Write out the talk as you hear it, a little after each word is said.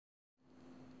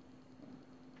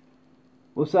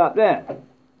What's up there?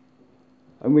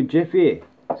 I'm with Jiffy.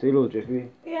 Say hello,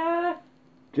 Jiffy. Yeah.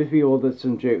 Jiffy ordered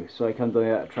some juice, so I come down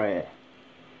here to try it.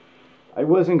 I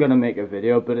wasn't gonna make a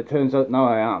video, but it turns out now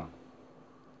I am.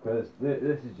 Because this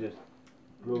is just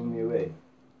blowing me away.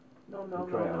 No, We'll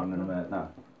try it on in a minute now.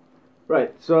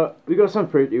 Right, so we got some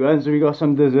fruity ones and we got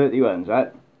some desserty ones,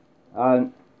 right?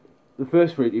 And the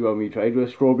first fruity one we tried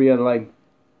was strawberry and lime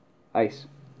ice.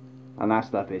 And that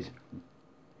stuff is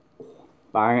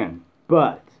banging.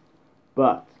 But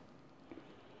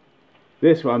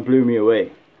this one blew me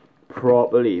away.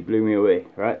 Properly blew me away,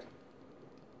 right?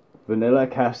 Vanilla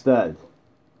custard.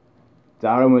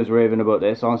 Darren was raving about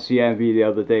this on CMV the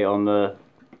other day on the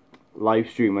live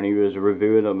stream when he was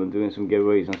reviewing them and doing some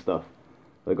giveaways and stuff.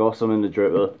 I got some in the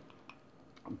dripper,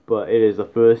 but it is the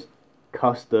first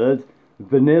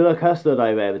vanilla custard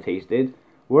I've ever tasted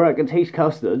where I can taste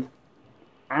custard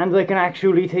and I can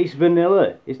actually taste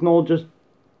vanilla. It's not just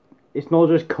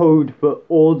code for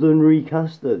ordinary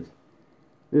custard.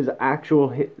 There's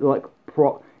actual it's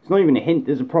not even a hint,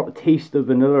 there's a proper taste of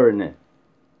vanilla in it.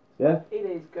 Yeah? It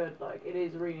is good, like, it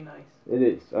is really nice. It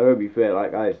is. I gotta be fair,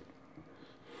 like, guys.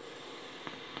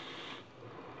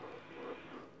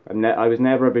 I was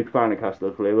never a big fan of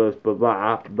custard flavours, but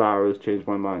that has changed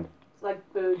my mind. It's like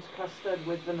bird's custard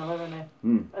with vanilla in it.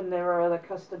 Mm. And there are other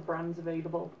custard brands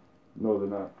available. No, they're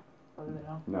not. Oh, they're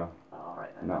not? No. Oh,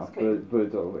 alright then. No, That's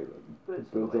birds all the way.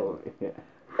 Birds all the way, yeah.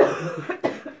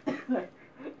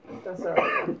 That's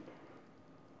alright.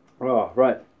 Oh,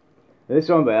 right. This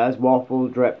one has waffle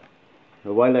drip.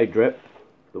 So while I drip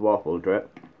the waffle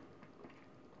drip,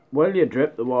 while you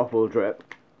drip the waffle drip,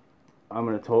 I'm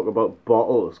going to talk about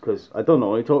bottles, because I don't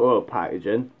normally talk about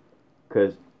packaging,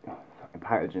 because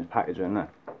packaging is packaging, isn't it?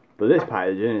 But this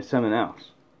packaging is something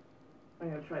else. I'm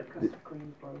going to try the custard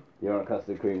creams, bro. You want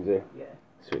custard creams, eh? Yeah.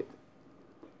 Sweet.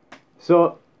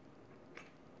 So,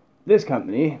 this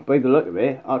company, by the look of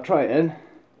it, are trying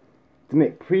to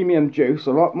make premium juice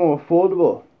a lot more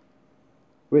affordable,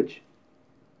 which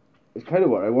is kind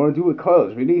of what I want to do with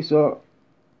coils, really. So,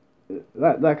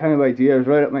 that kind of idea is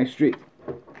right up my street.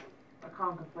 I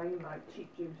can't complain, like, cheap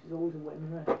juice is always a win,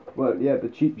 isn't it? Well, yeah,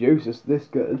 but cheap juice is this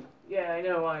good. Yeah, I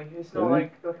know, like, it's not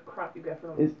like the crap you get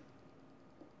from,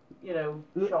 you know,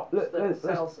 shops that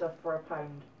sell stuff for £1.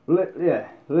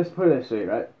 Let's put it this way,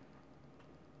 right?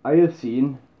 I have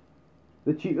seen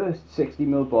the cheapest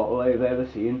 60ml bottle I've ever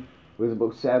seen was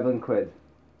about £7,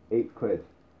 £8,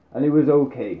 and it was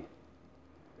okay.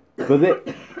 But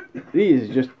these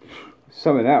are just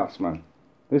something else, man.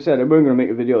 Like I said, I wasn't going to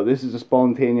make a video. This is a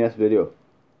spontaneous video.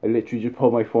 I literally just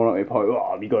pulled my phone out of my pocket.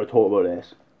 Oh, we got to talk about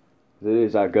this. It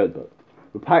is that good, but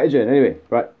the packaging, anyway,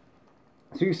 right?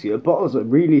 So you see, the bottles are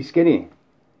really skinny.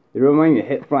 They remind me of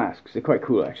hip flasks. They're quite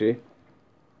cool, actually.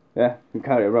 Yeah, you can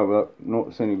carry it around without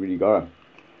noticing you really got them.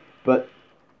 But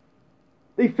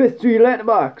they fit through your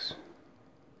letterbox.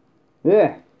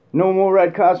 Yeah, no more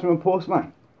red cards from a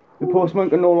postman. The postman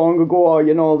can no longer go, oh,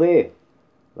 you're not there.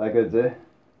 Like I did.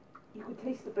 You could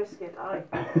taste the biscuit, aye.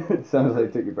 Sounds like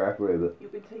I took your breath away with it. You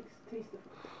could taste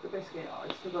the biscuit, oh,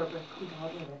 it's still got a bit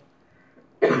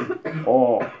of it.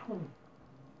 Oh.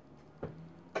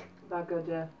 That good,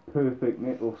 yeah. Perfect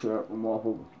maple syrup and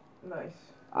waffles. Nice.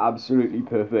 Absolutely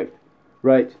perfect.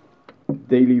 Right,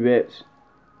 daily vapes.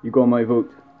 You got my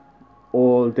vote.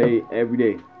 All day, every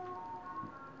day.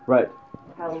 Right.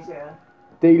 Hells yeah.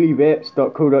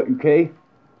 Dailyvapes.co.uk.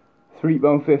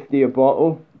 £3.50 a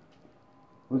bottle.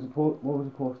 What was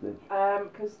the postage?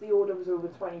 Because the order was over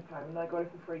 £20 and I got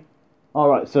it for free.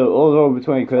 Alright, so all over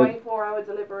 20 quid. 24-hour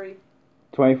delivery.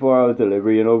 24-hour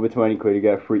delivery and over 20 quid you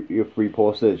get free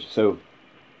postage. So.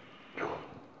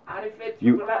 And it fits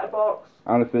through the letterbox.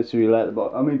 And it fits through your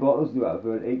letterbox. How many bottles do you have?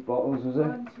 About 8 bottles, is it?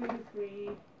 1, 2, 3,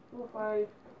 4, 5.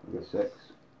 I guess 6.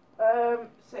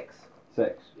 6.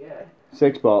 6. Yeah.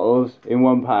 6 bottles in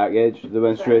one package. They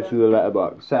went straight through the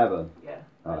letterbox. 7. Yeah,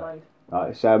 I lied.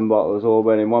 Alright, 7 bottles all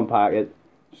went in one packet,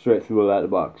 straight through the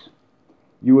letterbox.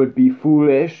 You would be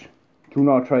foolish to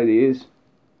not try these.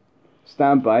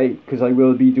 Stand by, because I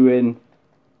will be doing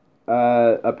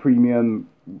a premium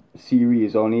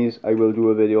series on these. I will do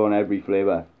a video on every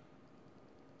flavour.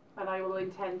 And I will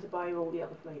intend to buy all the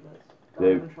other flavours that I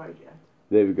haven't tried yet.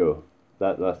 There we go.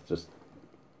 That's just...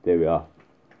 There we are.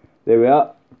 There we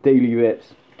are. Daily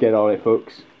Vapes. Get on it,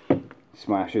 folks.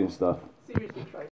 Smashing stuff. Seriously, try